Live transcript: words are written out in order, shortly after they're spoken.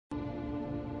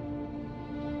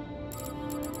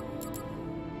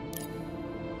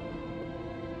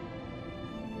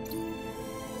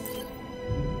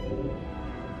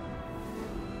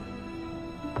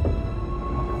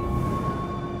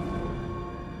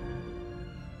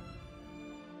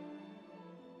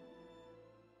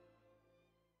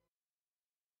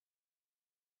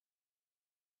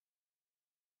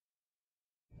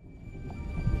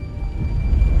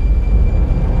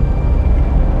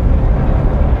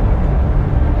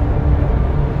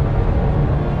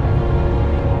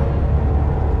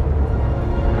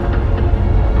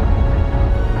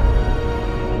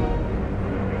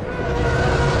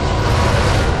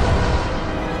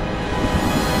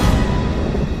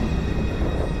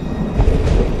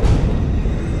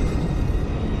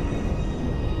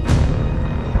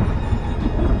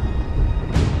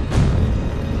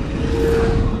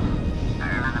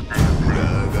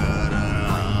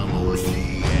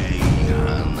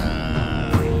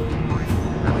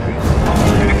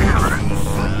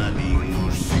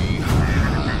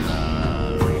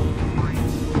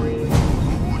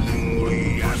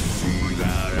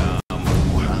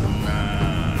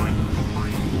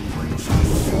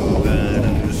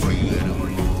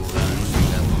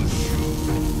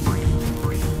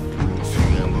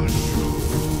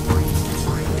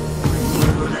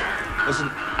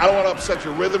I don't want to upset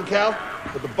your rhythm, Cal,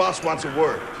 but the boss wants a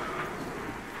word.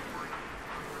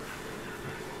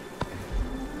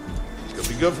 It's gonna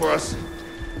be good for us.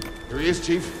 Here he is,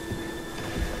 Chief.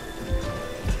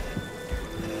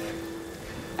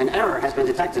 An error has been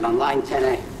detected on line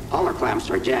 10A. All our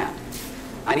clamps are jammed.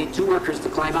 I need 2 workers to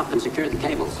climb up and secure the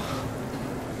cables.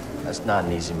 That's not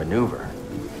an easy maneuver.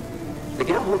 The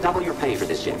guild will double your pay for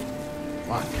this shift.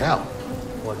 Come on, Cal.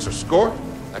 Well, extra score?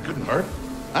 That couldn't hurt.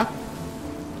 Huh?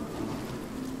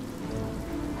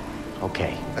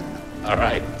 Okay. All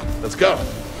right, let's go.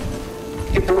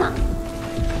 Get to work.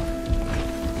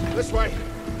 This way.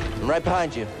 I'm right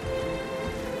behind you.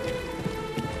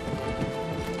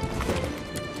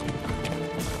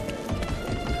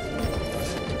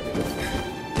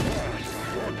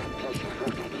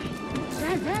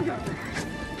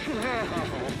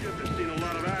 You've seen a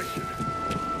lot of action.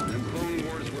 Them Clone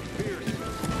Wars were fierce.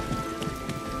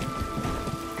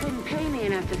 Couldn't pay me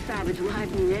enough to salvage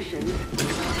live munitions.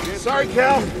 Sorry,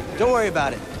 Cal. Don't worry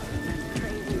about it.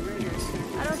 Crazy riggers.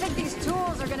 I don't think these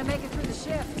tools are gonna make it through the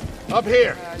shift. Up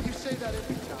here. You say that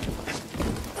every time.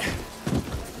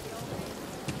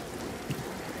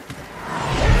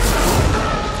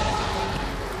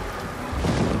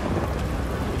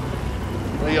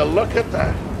 Will you look at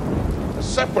that? A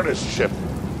separatist ship.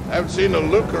 I haven't seen a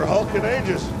Luke or Hulk in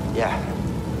ages. Yeah.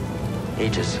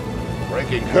 Ages.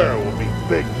 Breaking her will be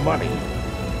big money.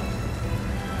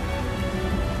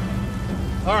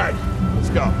 All right, let's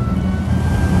go.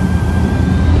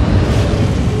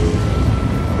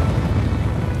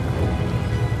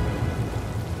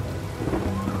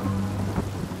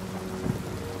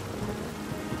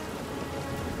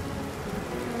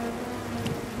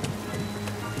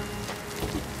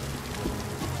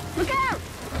 Look out!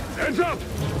 Heads up!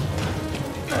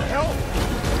 What the hell?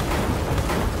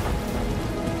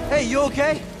 Hey, you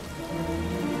okay?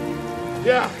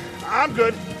 Yeah, I'm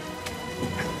good.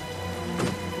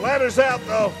 Ladder's out,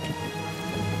 though.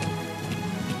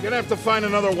 Gonna have to find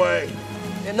another way.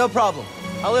 Yeah, no problem.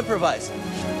 I'll improvise.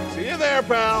 See you there,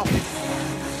 pal.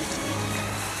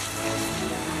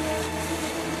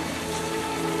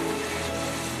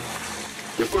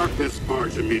 Depart this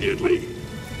barge immediately.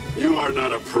 You are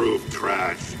not approved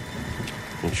trash.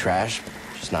 I'm trash,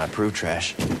 just not approved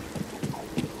trash.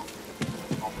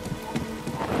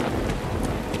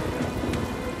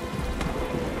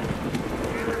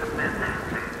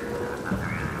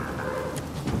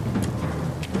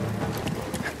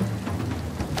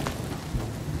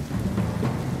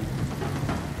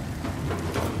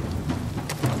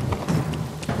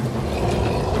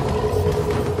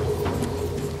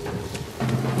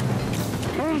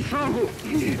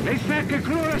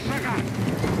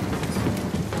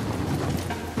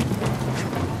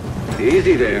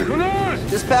 Easy there.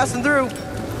 Just passing through.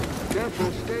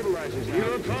 Careful, stabilizers.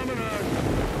 You're a promenade.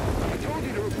 I told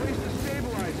you to replace the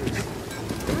stabilizers.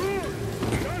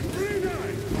 Just breathe on.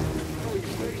 Oh, you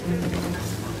spaced it.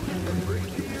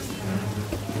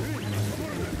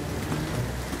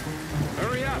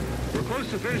 Hurry up. We're close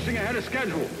to finishing ahead of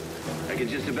schedule. I can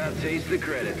just about taste the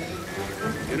credits.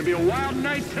 Gonna be a wild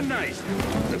night tonight.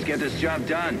 Let's get this job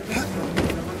done.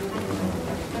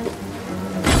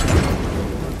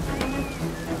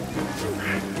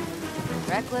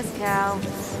 Reckless, Cal.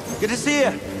 Good to see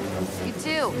you. You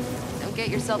too. Don't get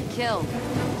yourself killed.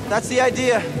 That's the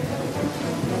idea.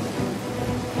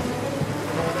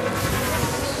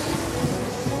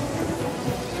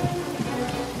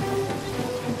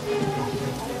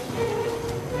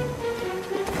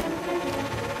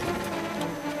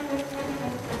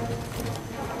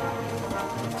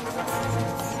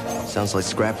 Sounds like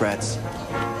scrap rats.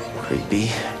 Creepy.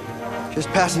 Just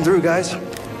passing through, guys.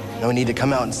 No need to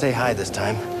come out and say hi this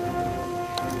time.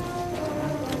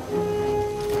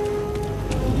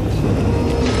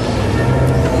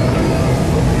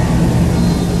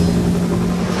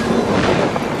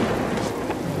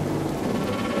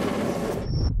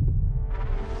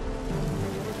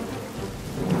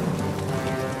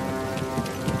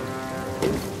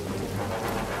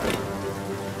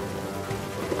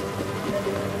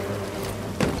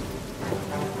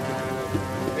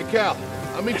 Cal,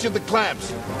 I'll meet you at the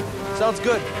clamps. Sounds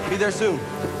good. Be there soon.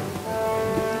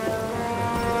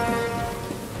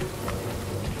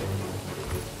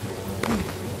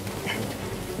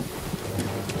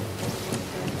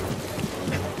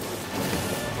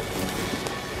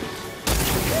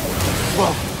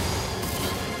 Whoa.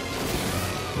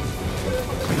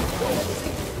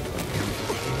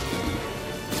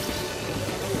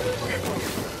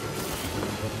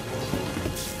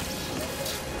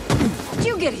 How'd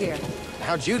you get here?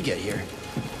 How'd you get here?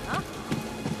 Huh?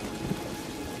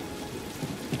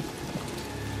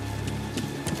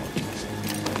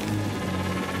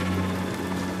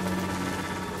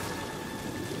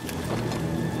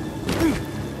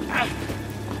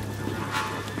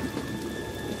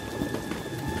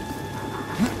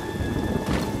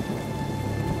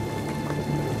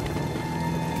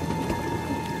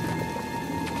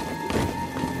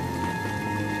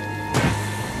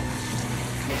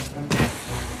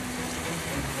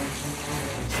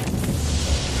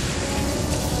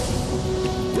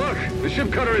 The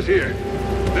ship cutter is here.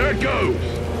 There it goes.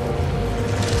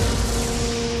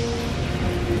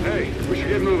 Hey, we should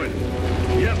get moving.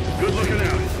 Yep, good looking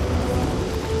out.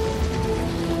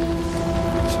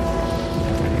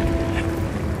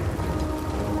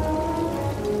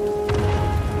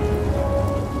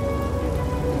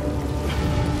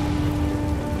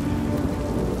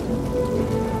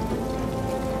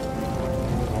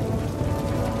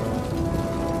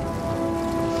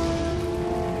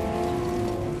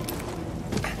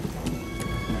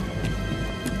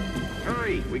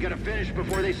 We gotta finish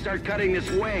before they start cutting this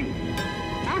wing.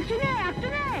 After me, after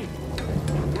me!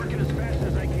 I'm working as fast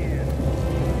as I can.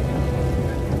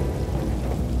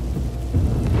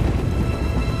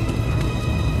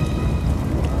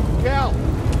 Cal,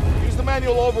 use the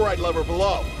manual override lever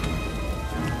below.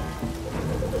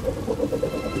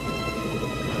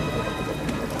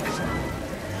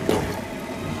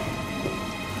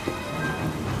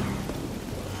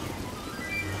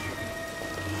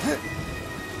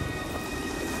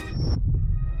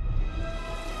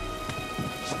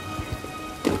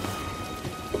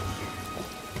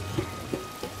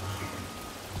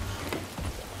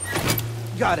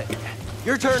 Got it.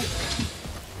 Your turn.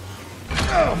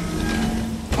 Oh.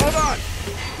 Hold on.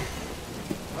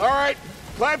 All right,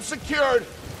 clamp secured.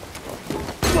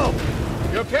 Whoa.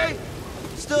 You okay?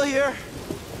 Still here.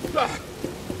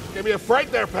 Give me a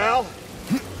fright there, pal.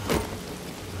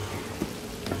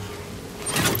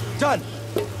 Done.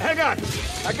 Hang on.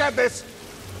 I got this.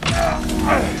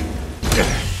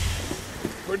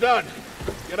 We're done.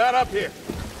 Get on up here.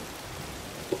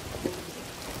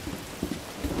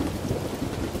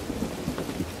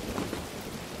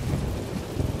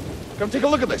 Come take a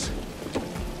look at this.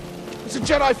 It's a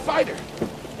Jedi fighter.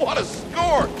 What a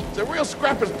score! It's a real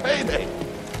scrapper's payday.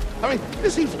 I mean,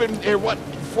 this thing's been here, what,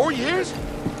 4 years?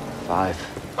 5.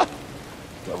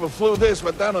 Whoever flew this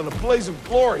went down in a blaze of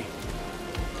glory.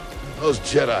 Those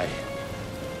Jedi.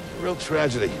 Real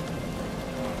tragedy.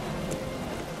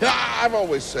 Yeah, I've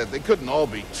always said they couldn't all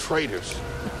be traitors.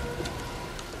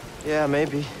 Yeah,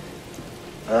 maybe.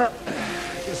 Guess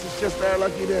it's just our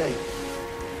lucky day.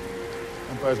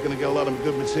 Empire's gonna get a lot of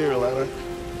good material out of it.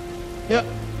 Yeah,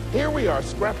 here we are,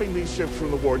 scrapping these ships from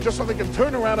the war just so they can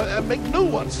turn around and make new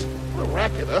ones. What a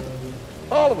racket, huh?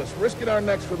 All of us risking our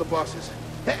necks for the bosses.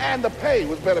 And the pay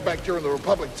was better back during the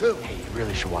Republic, too. Hey, you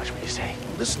really should watch what you say.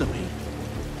 Listen to me.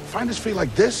 Find us feel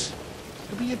like this,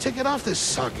 it'll be your ticket off this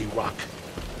soggy rock.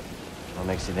 What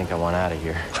makes you think I want out of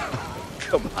here?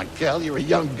 Come on, Cal, you're a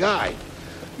young guy.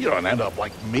 You don't end up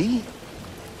like me.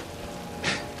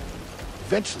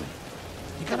 Eventually,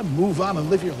 you gotta move on and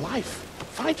live your life.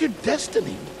 Find your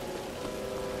destiny.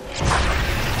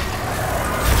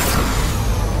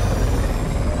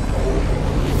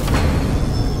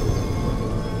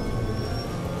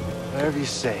 Whatever you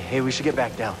say. Hey, we should get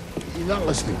back down. You're not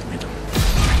listening to me, though.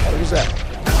 What was that?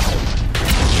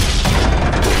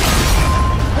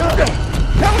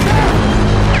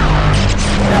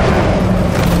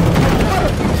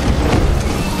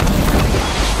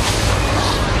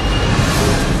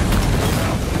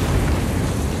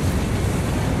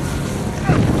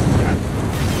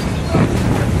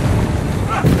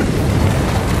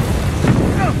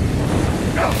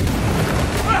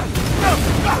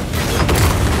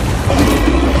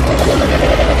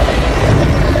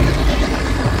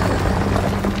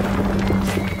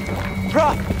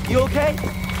 Prof, you okay?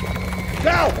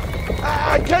 Cal!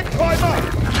 I can't climb up!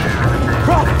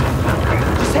 Prof,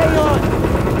 just hang on!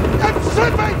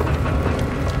 Send me!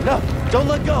 No, don't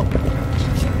let go!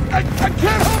 I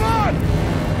can't hold on!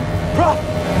 Prof!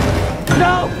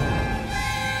 No!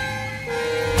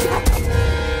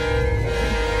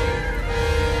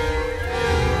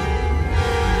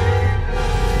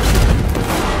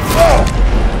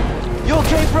 You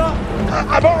okay, Prof?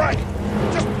 I'm all right.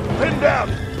 Just pinned down.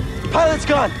 Pilot's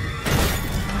gone.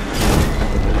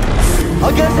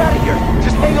 I'll get us out of here.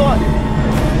 Just hang on.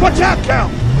 Watch out, Cal!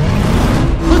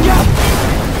 Look out!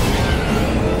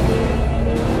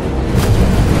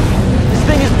 This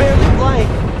thing is barely flying.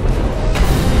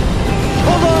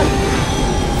 Hold on!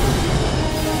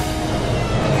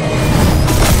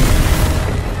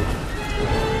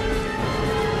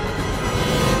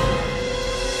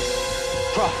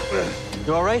 Prof,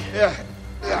 you all right? Yeah.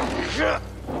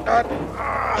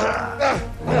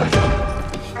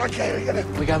 Okay,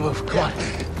 We gotta move. Come on.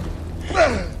 What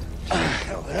the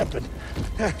hell happened?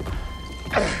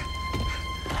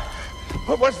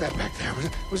 What was that back there?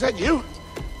 Was that you?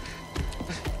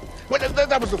 Well,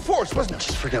 that was the Force, wasn't it?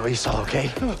 Just forget what you saw,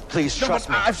 okay? Please trust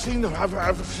me. I've seen them.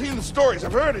 I've seen the stories.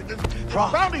 I've heard it.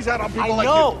 Prof, bounties out on people I like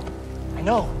know. you. I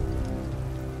know.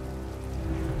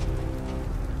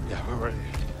 Yeah, we're ready.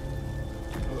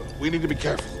 We need to be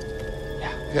careful.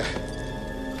 Yeah.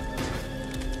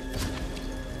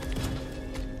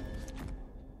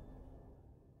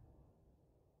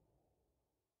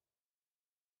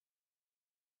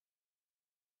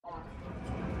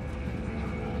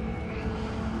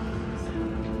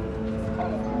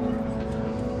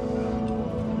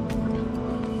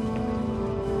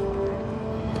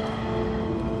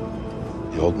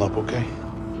 You holding up okay?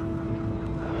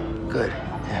 Good.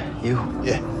 Yeah, you?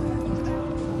 Yeah.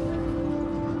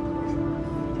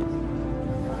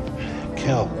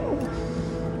 Cal,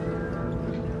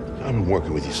 I've been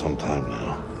working with you some time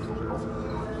now.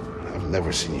 I've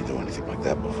never seen you do anything like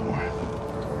that before.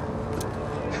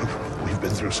 We've been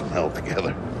through some hell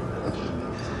together.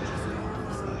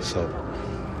 So,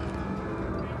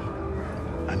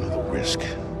 I know the risk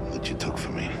that you took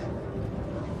for me.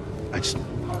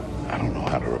 I don't know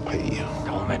how to repay you.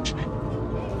 Don't mention it.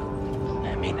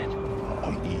 I mean it.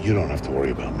 Oh, you don't have to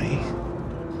worry about me.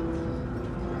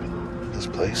 This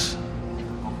place,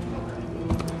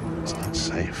 it's not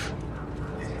safe.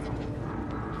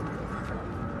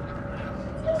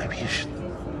 Maybe you should,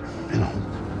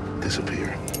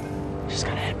 disappear. Just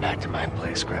gonna head back to my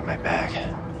place, grab my bag.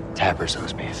 Tappers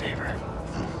owes me a favor.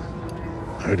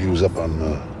 I heard he was up on,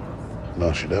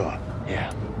 Nar Shaddaa.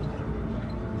 Yeah.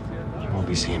 You won't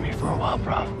be seeing me for a while,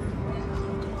 Prof.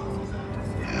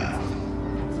 Yeah,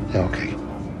 okay.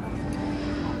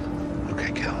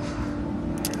 Okay, Cal.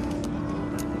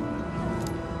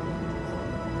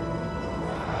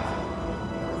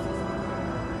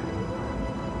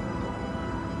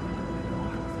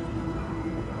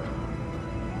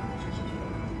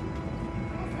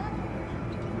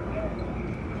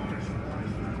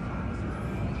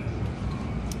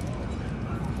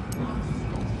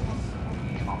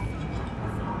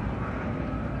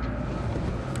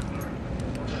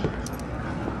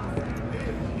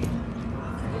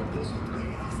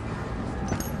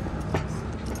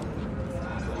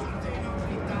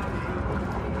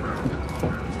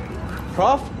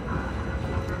 Prof?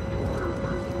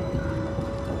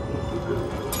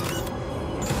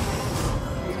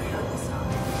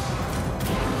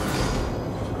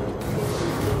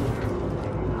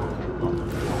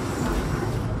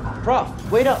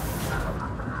 Prof, wait up.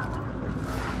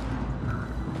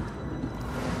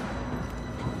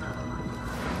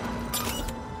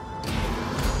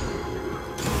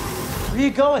 Where are you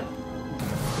going?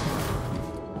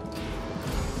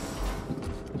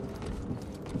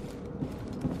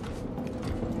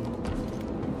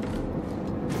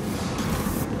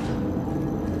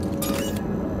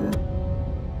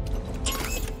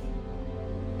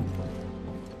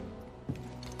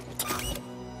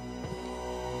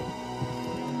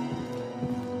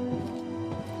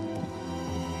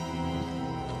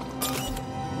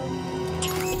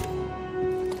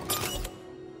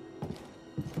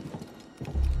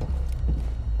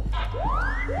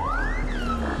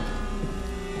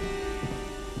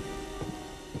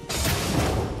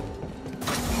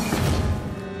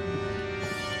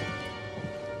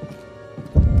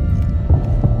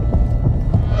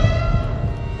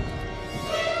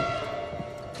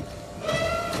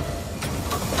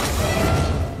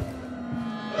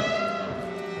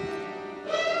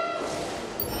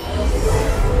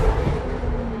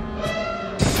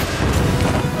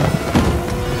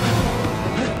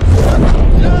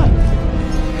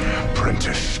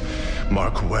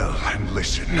 well and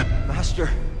listen. Master.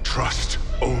 Trust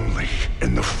only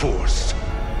in the Force.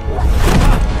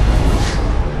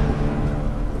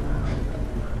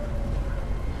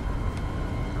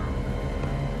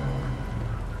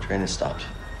 Train has stopped.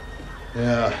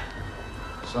 Yeah,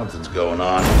 something's going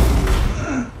on.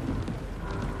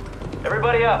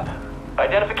 Everybody up.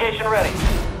 Identification ready.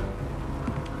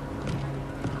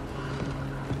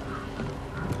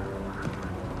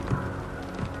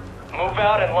 Move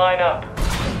out and line up.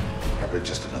 Probably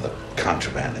just another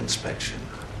contraband inspection.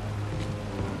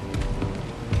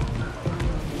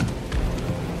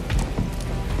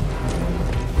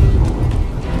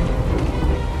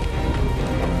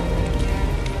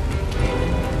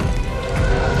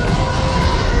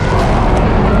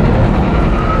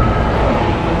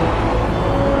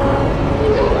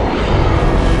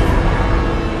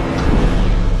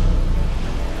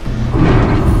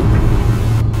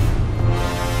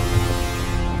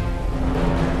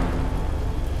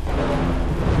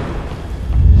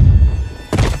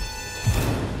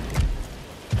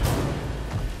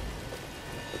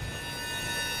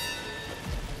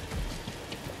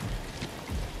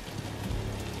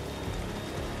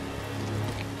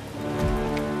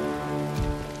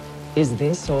 Is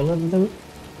this all of them?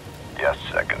 Yes,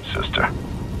 Second Sister.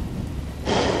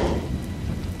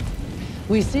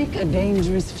 We seek a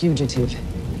dangerous fugitive.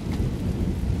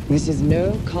 This is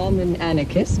no common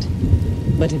anarchist,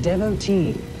 but a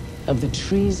devotee of the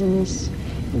treasonous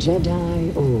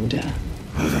Jedi Order.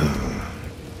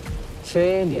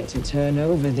 Failure to turn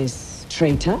over this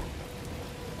traitor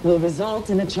will result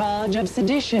in a charge of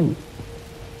sedition.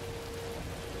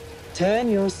 Turn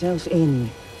yourself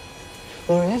in,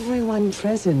 or everyone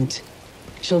present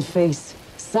shall face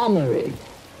summary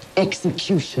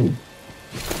execution.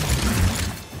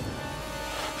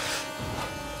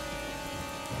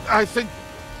 I think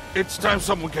it's time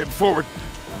someone came forward.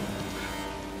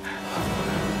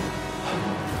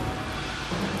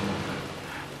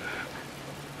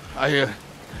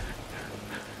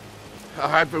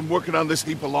 I've been working on this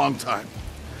heap a long time.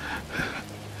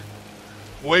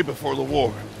 Way before the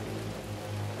war.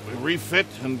 We refit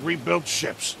and rebuilt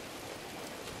ships.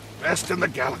 Best in the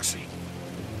galaxy.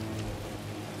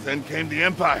 Then came the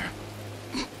Empire.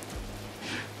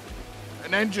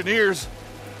 And engineers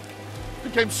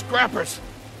became scrappers.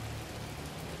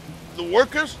 The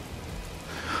workers,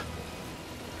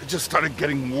 they just started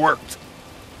getting worked.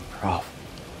 Prof.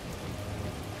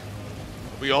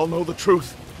 We all know the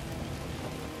truth.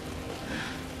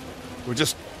 We're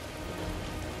just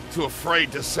too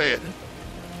afraid to say it.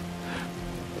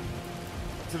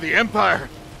 To the Empire,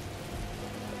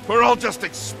 we're all just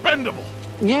expendable.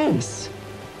 Yes,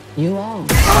 you are.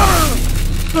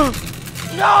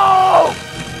 No!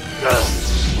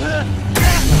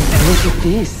 Look at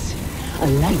this, a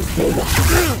lightsaber.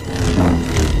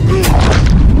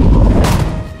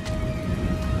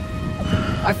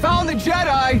 I found the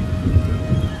Jedi!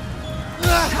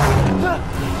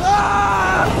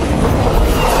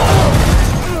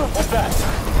 What's that?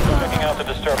 Checking out the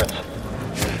disturbance.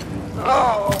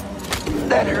 Oh,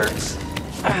 that hurts.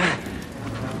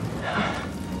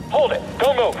 Hold it!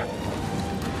 Don't move!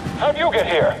 How'd you get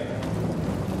here?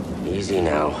 Easy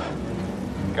now.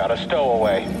 Got a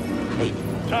stowaway. Hey.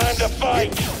 Time to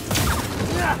fight!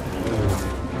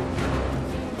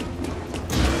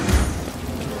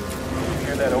 You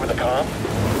hear that over the comm?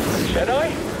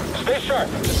 Jedi? Stay sharp!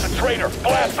 It's a traitor!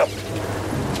 Blast him!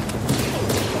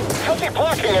 How's he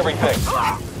blocking everything?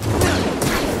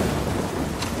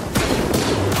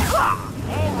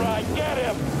 All right, get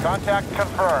him! Contact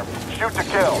confirmed. Shoot to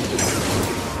kill.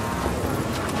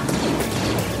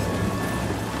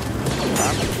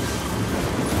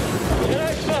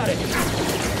 Jedi spotted!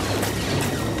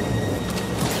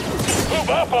 Move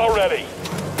up already!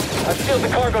 I've sealed the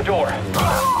cargo door.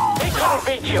 They couldn't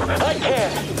beat you. I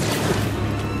can!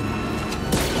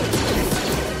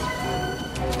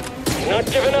 Not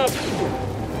giving up!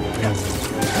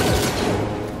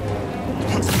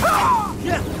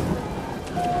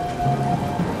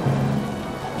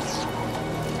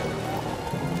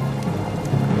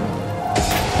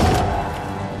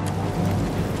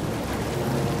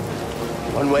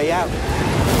 One way out.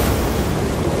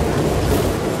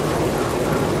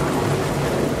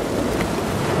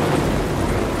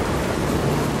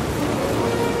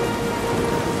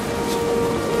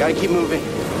 Gotta keep moving.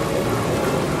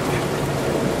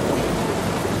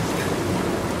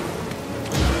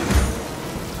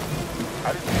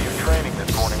 I didn't see you training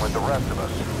this morning with the rest of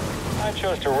us. I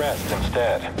chose to rest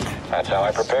instead. That's how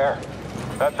I prepare.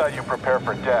 That's how you prepare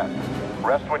for death.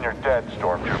 Rest when you're dead,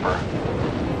 Stormtrooper.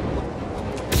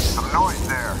 Some noise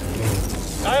there.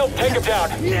 I'll take him down.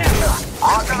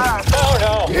 Roger that. Oh,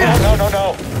 no. No, no, no,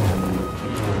 no.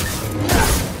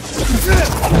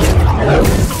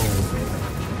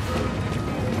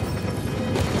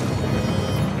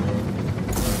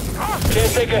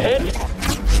 Can't take a hit?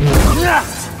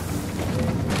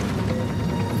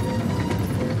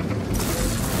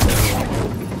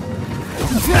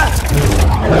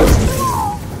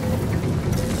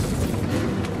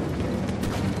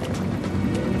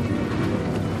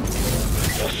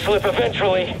 You'll slip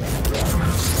eventually.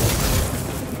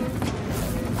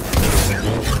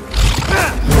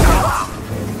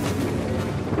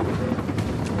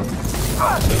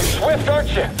 Swift, aren't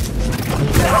you?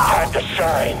 Time to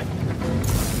shine.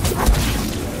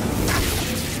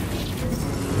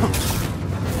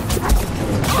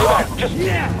 Stay back. Just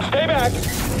stay back.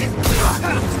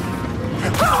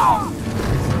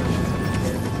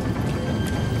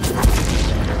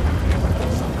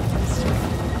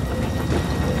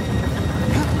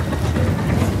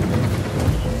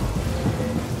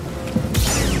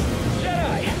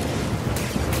 Jedi!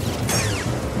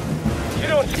 You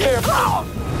don't scare me.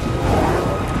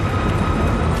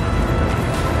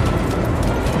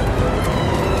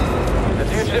 If the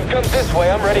fugitive comes this way,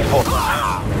 I'm ready for it.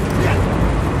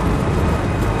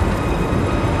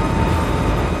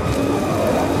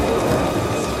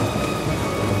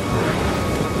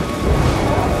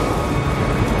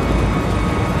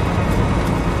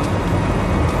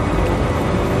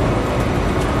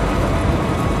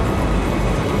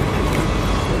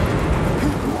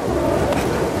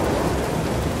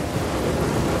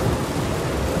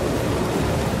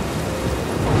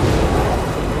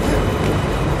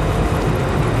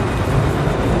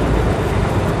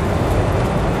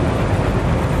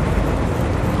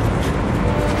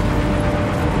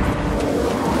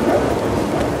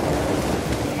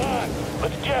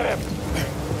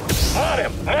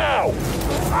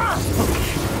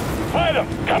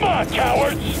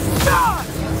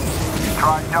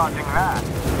 Try dodging that.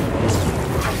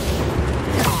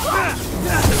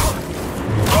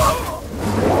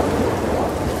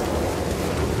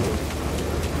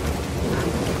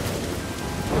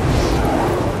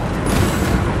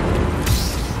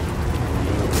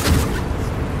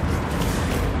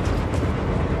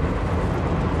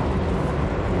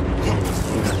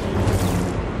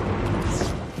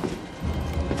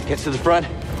 Get to the front,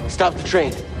 stop the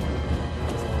train.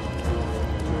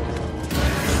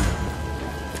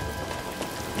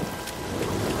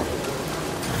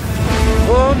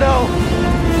 Oh no!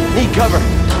 Need cover.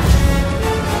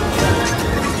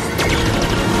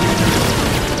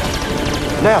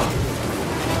 Now.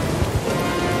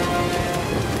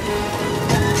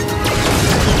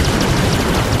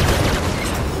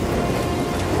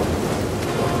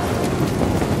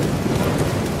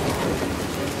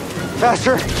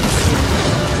 Faster.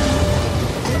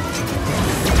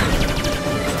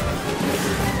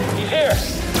 He's here.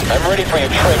 I'm ready for your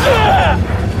trick.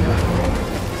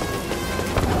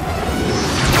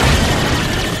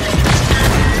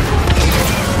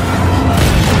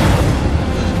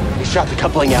 Shot the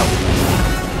coupling out.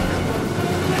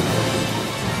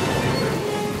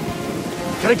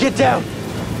 Gotta get down.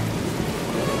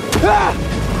 Ah!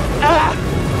 Ah!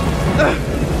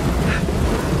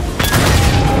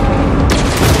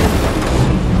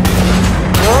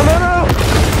 No, no, no!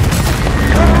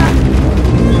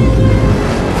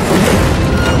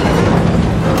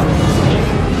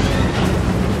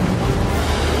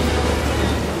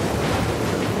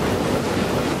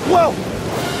 Whoa!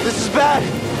 This is bad.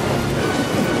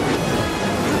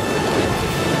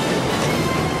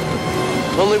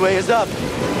 Only way is up.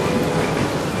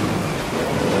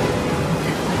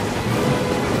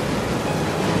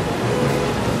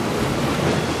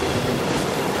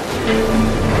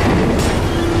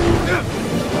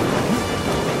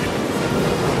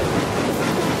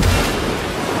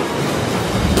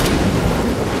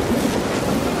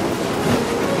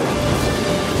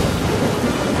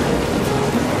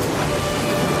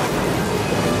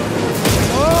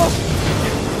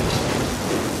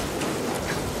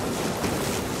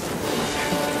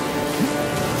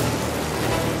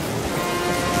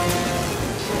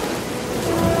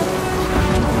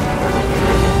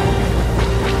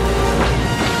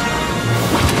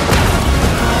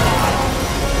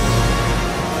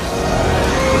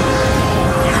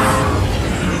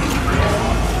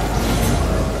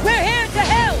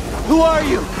 Who are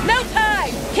you? No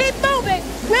time! Keep moving!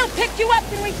 We'll pick you up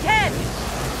when we can!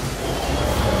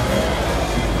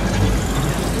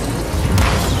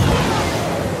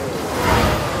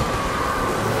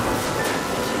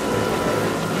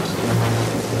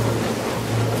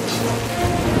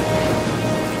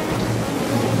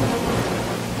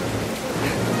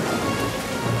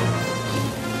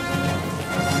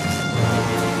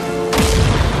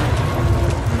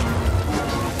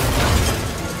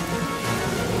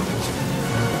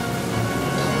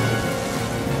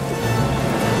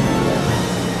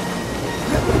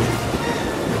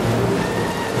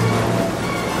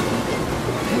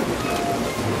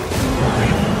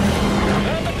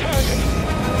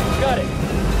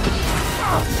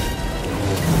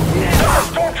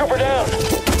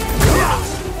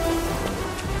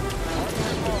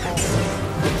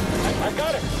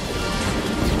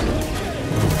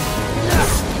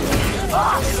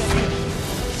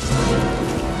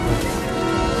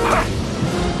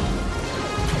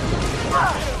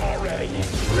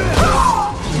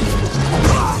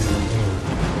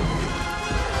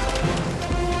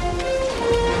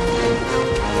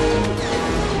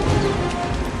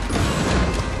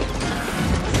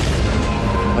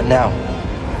 What now?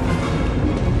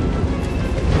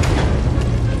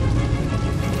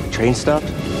 Train stopped?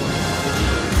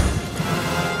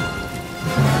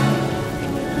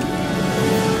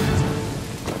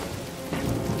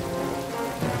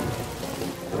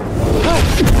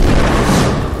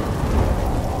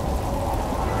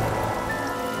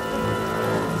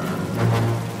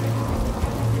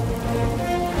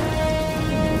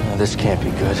 No, this can't be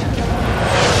good.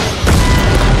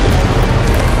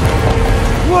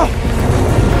 Whoa!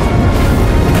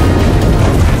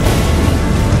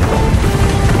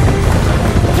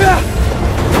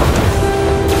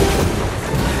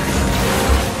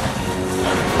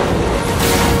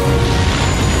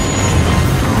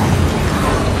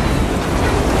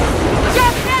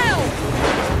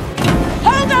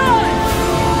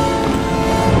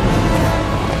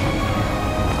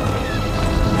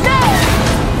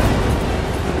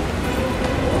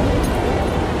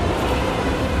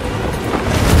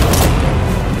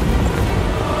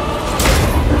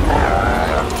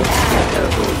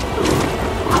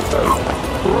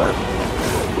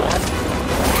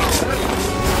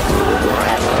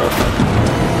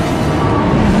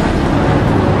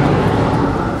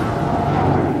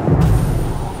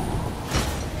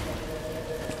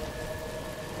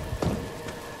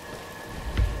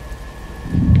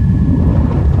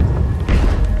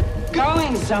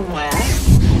 Somewhere.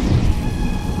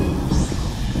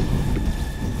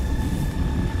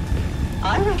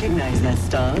 I recognize that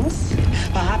stance.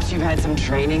 Perhaps you've had some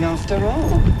training after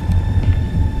all.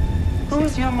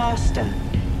 Who's your master,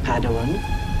 Padawan?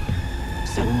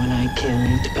 Someone I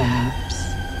killed, perhaps?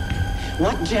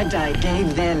 What Jedi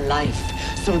gave their life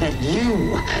so that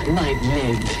you might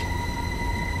live?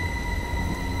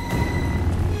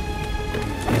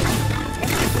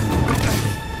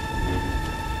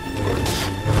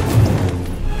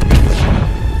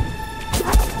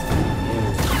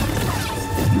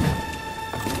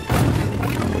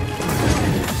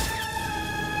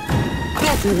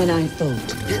 Better than I thought.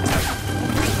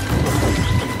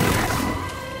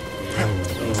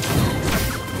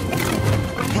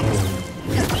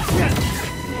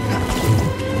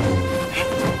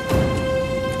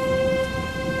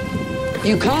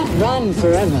 You can't run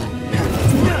forever.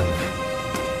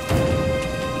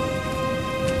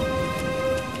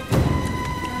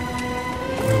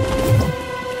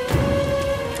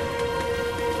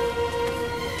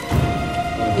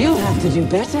 You'll have to do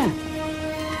better.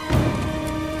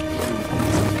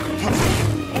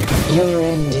 Your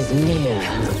end is near.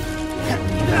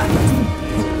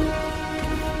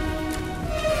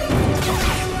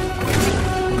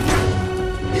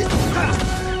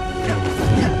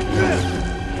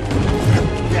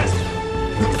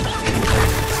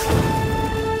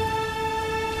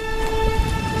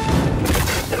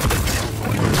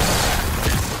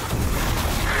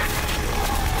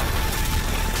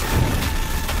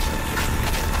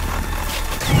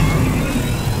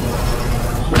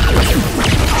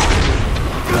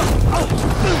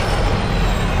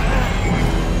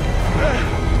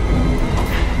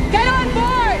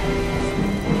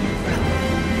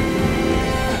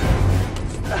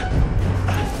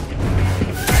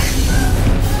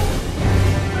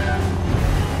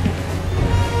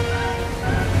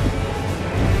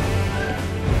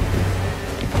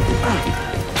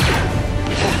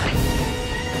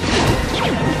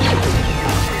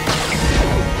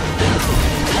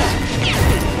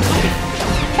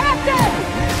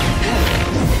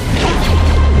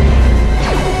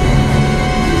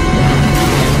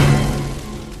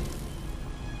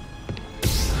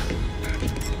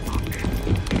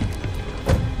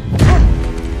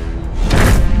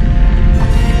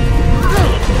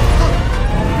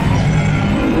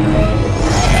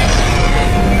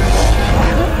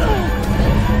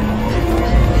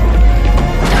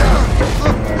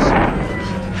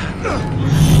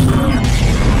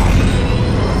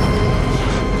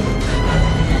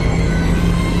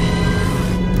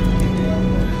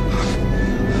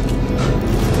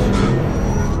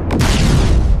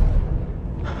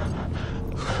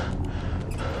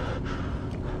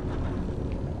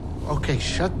 Okay,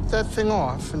 shut that thing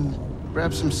off and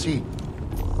grab some seat.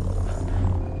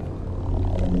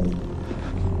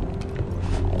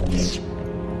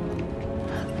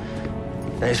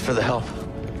 Thanks for the help.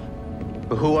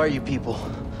 But who are you people?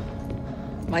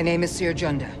 My name is Cere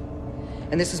Junda,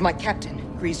 and this is my captain,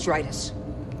 Grease Dritus.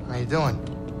 How you doing?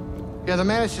 Yeah, the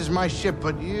Mantis is my ship,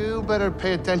 but you better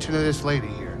pay attention to this lady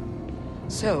here.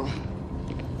 So,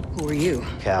 Who are you?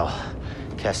 Cal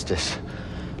Kestis.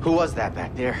 Who was that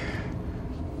back there?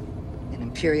 An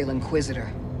Imperial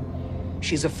Inquisitor.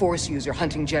 She's a Force user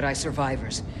hunting Jedi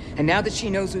survivors. And now that she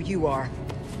knows who you are,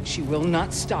 she will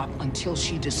not stop until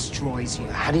she destroys you.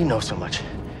 How do you know so much?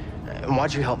 And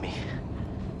why'd you help me?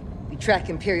 We track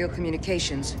Imperial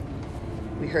communications.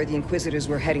 We heard the Inquisitors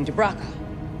were heading to Braca.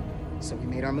 So we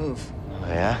made our move. Oh,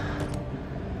 yeah?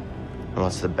 And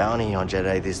what's the bounty on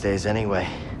Jedi these days anyway?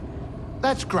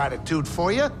 That's gratitude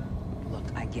for you. Look,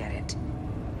 I get it.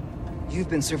 You've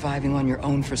been surviving on your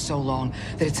own for so long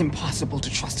that it's impossible to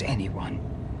trust anyone.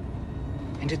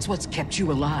 And it's what's kept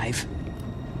you alive.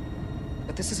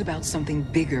 But this is about something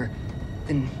bigger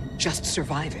than just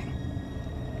surviving.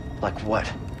 Like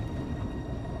what?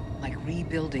 Like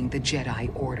rebuilding the Jedi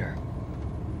Order.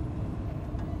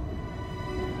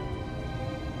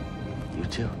 You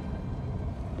too.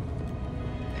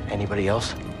 Anybody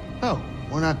else? Oh,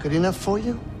 we're not good enough for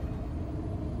you?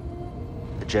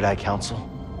 The Jedi Council?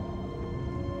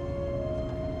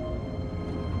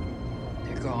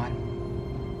 They're gone.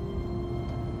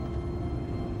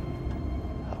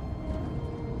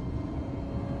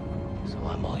 So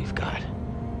I'm all you've got.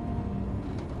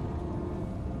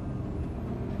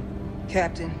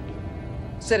 Captain,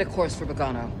 set a course for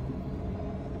Bogano.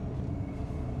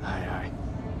 Aye, aye.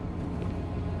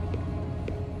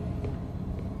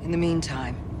 In the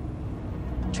meantime,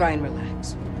 try and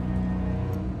relax.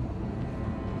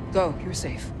 Go, you're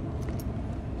safe.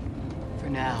 For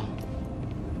now.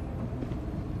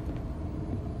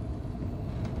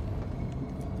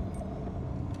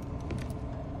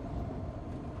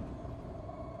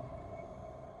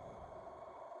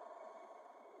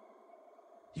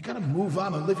 You gotta move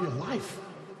on and live your life.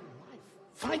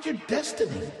 Find your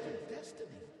destiny.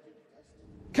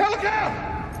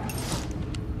 Calico!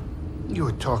 You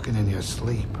were talking in your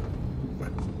sleep.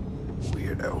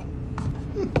 Weirdo.